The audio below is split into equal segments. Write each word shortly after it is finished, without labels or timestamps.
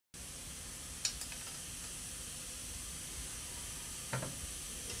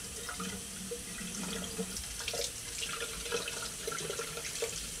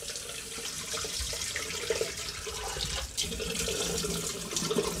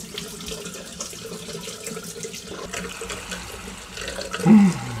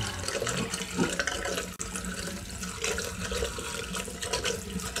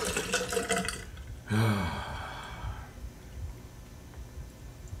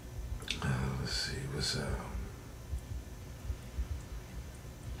Let's see, it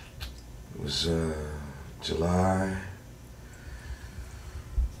was July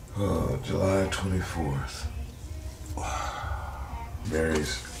 24th.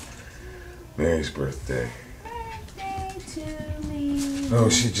 Mary's birthday. Birthday to me. Oh,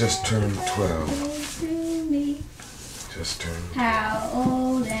 she just turned 12. Birthday to me. Just turned. How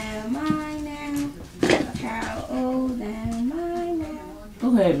old am I now? How old am I now?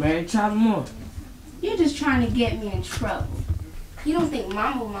 Go ahead, Mary. Chop them on. You're just trying to get me in trouble. You don't think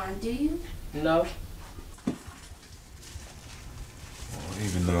Mom will mind, do you? No. Well,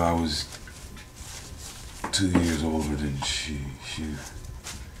 even though I was 2 years older than she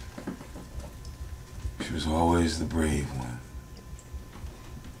was always the brave one.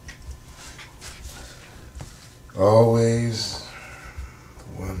 Always the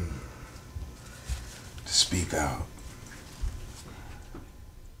one to speak out.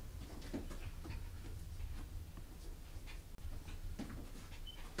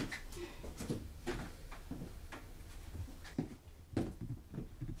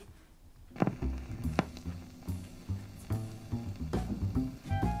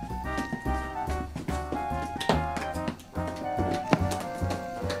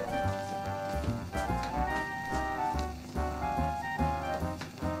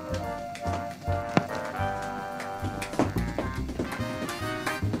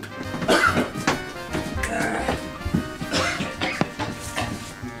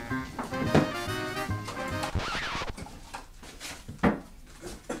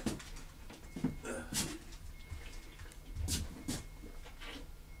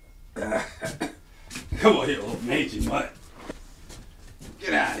 Come on here, old mangy mutt.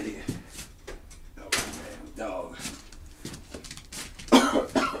 Get out of here. Oh, damn dog.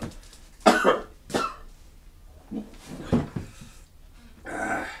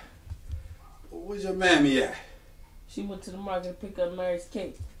 Where's your mammy at? She went to the market to pick up Mary's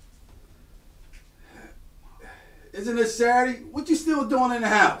cake. Isn't it Saturday? What you still doing in the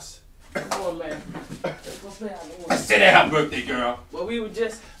house? Come on, Mary. Let's go play out the Sit down, birthday girl. Well, we were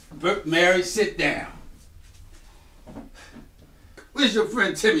just... Mary, sit down. Where's your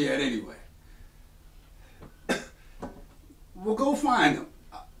friend Timmy at anyway? Well, go find him.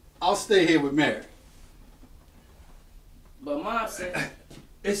 I'll stay here with Mary. But Mom said...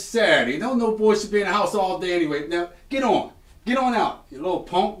 It's Saturday. No boy should be in the house all day anyway. Now, get on. Get on out, you little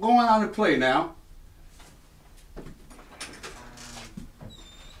punk. Go on out and play now.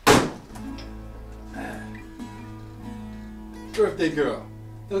 Birthday girl.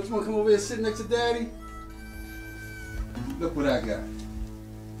 Don't you want to come over here and sit next to Daddy? Look what I got.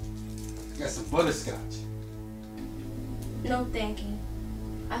 I got some butterscotch. No, thank you.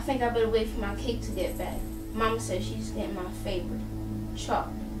 I think I better wait for my cake to get back. Mama said she's getting my favorite,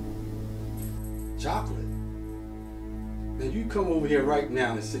 chocolate. Chocolate? Then you come over here right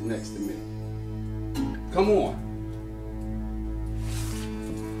now and sit next to me. Come on.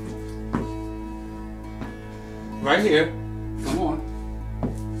 Right here. Come on.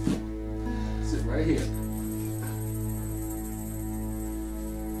 Sit right here.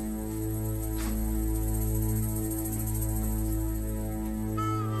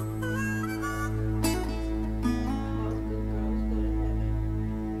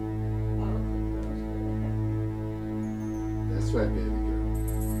 That's right, baby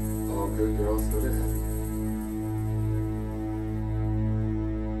girl. All good girls go to heaven.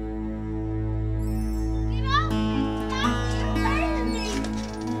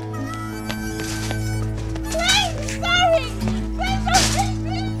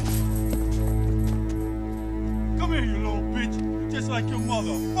 Come here, you little bitch. Just like your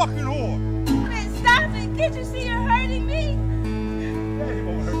mother. Fucking whore. Man, stop it. Can't you see you're hurting me? Daddy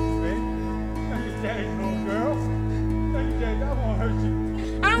won't hurt you, baby. Now your daddy's little girl. Now your daddy, I won't hurt you.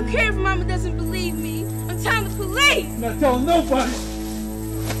 I don't care if Mama doesn't believe me. I'm telling the police. I'm not telling nobody.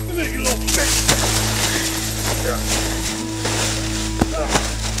 Come here, you little bitch.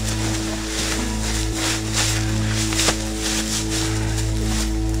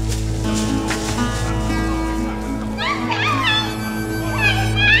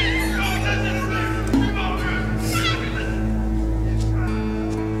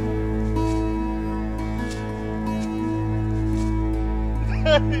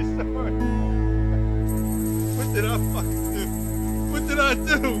 very sorry. What did I fucking do? What did I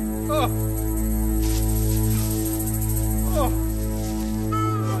do? Oh. Oh.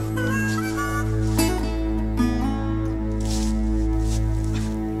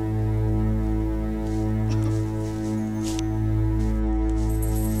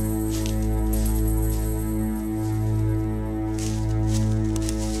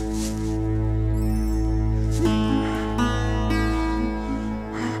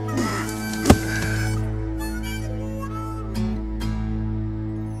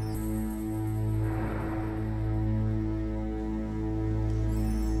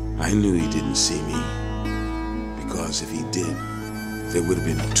 I knew he didn't see me, because if he did, there would have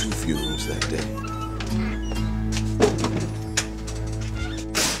been 2 funerals that day.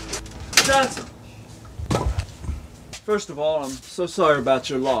 Johnson! First of all, I'm so sorry about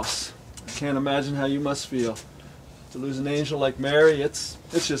your loss. I can't imagine how you must feel. To lose an angel like Mary, it's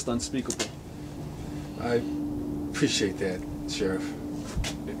just unspeakable. I appreciate that, Sheriff.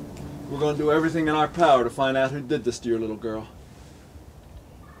 We're going to do everything in our power to find out who did this to your little girl.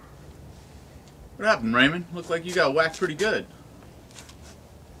 What happened, Raymond? Looked like you got whacked pretty good.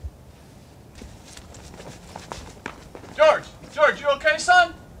 George, you okay,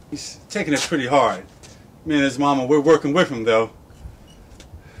 son? He's taking it pretty hard. Me and his mama, we're working with him, though.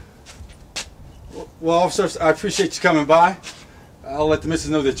 Well, officers, I appreciate you coming by. I'll let the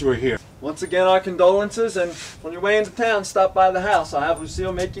missus know that you were here. Once again, our condolences, and on your way into town, stop by the house. I'll have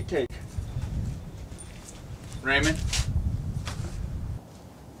Lucille make you cake. Raymond?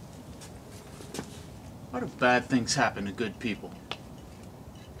 Why do bad things happen to good people?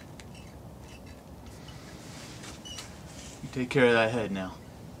 You take care of that head now.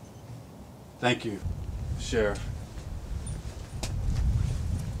 Thank you, Sheriff.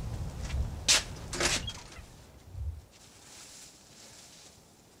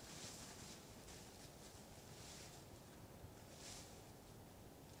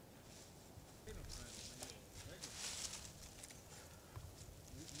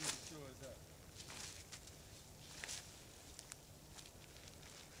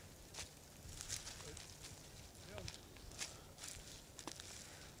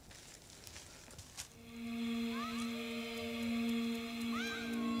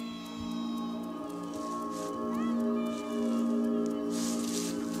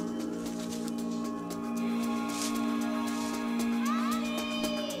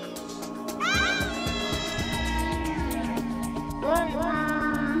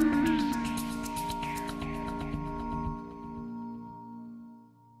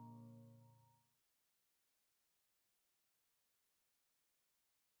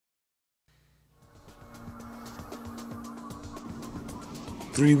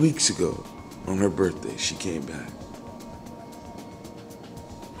 "3 weeks ago, on her birthday, she came back.